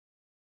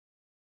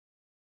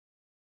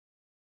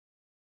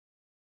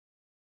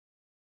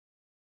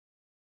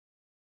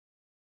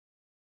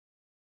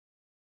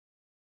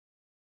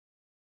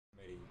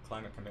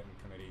Climate Commitment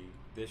Committee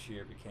this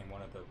year became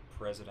one of the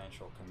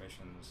presidential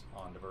commissions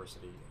on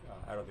diversity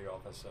out of the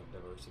Office of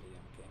Diversity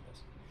on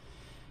campus.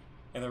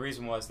 And the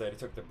reason was that it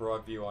took the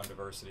broad view on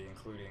diversity,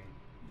 including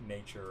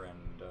nature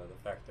and the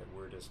fact that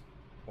we're just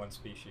one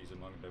species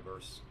among a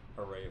diverse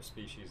array of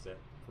species that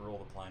rule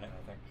the planet. And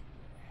I think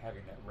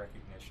having that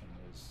recognition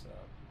is,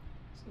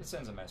 it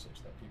sends a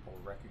message that people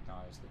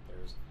recognize that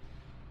there's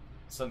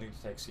something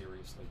to take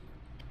seriously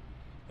here.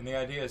 And the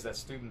idea is that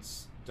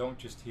students don't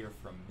just hear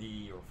from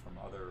me or from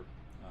other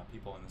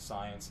people in the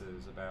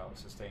sciences about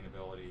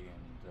sustainability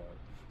and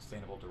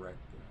sustainable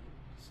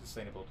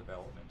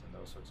development and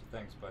those sorts of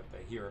things, but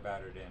they hear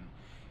about it in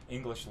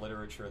English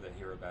literature, they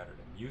hear about it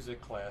in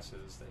music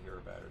classes, they hear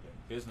about it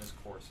in business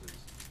courses,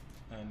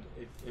 and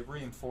it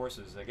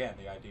reinforces, again,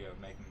 the idea of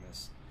making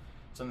this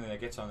something that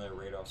gets on their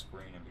radar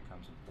screen and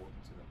becomes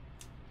important to them.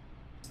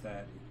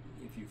 That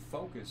if you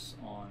focus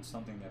on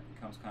something that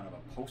becomes kind of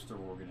a poster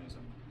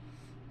organism,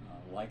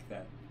 like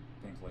that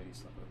pink lady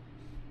slipper,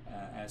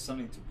 as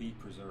something to be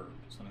preserved,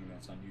 something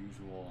that's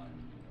unusual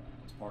and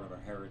is part of our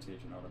heritage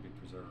and ought to be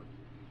preserved,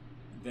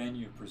 then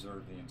you've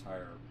preserved the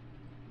entire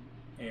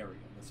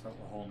area. That's the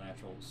whole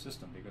natural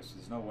system, because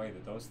there's no way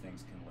that those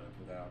things can live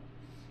without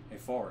a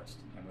forest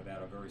and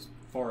without a very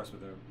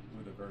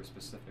very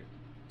specific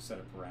set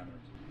of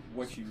parameters.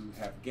 What you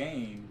have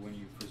gained when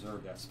you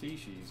preserve that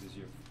species is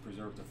you've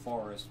preserved a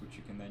forest, which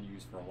you can then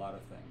use for a lot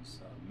of things.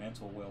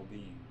 Mental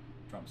well-being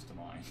comes to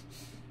mind.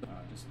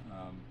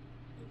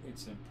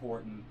 It's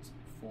important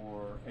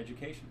for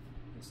education.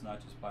 It's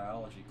not just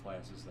biology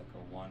classes that go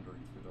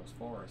wandering through those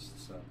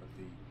forests, but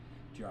the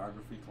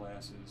geography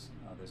classes.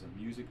 There's a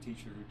music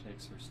teacher who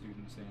takes her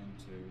students in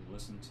to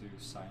listen to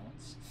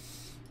silence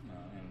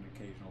and an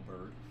occasional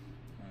bird.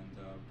 And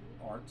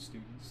art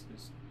students,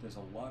 there's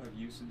a lot of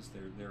uses.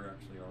 There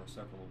actually are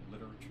several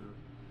literature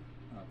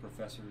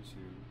professors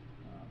who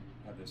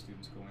have their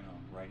students go in on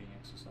writing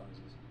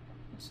exercises.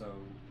 And so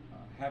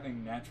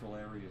having natural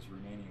areas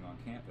remaining on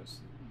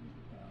campus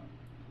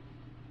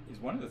is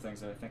one of the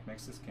things that I think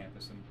makes this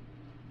campus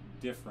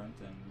different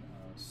and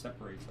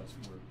separates us.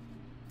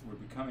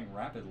 We're becoming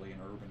rapidly an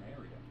urban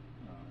area.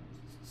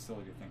 It's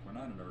silly to think we're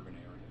not an urban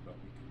area, but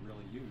we could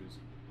really use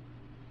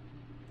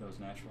those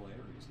natural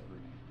areas that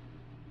remain.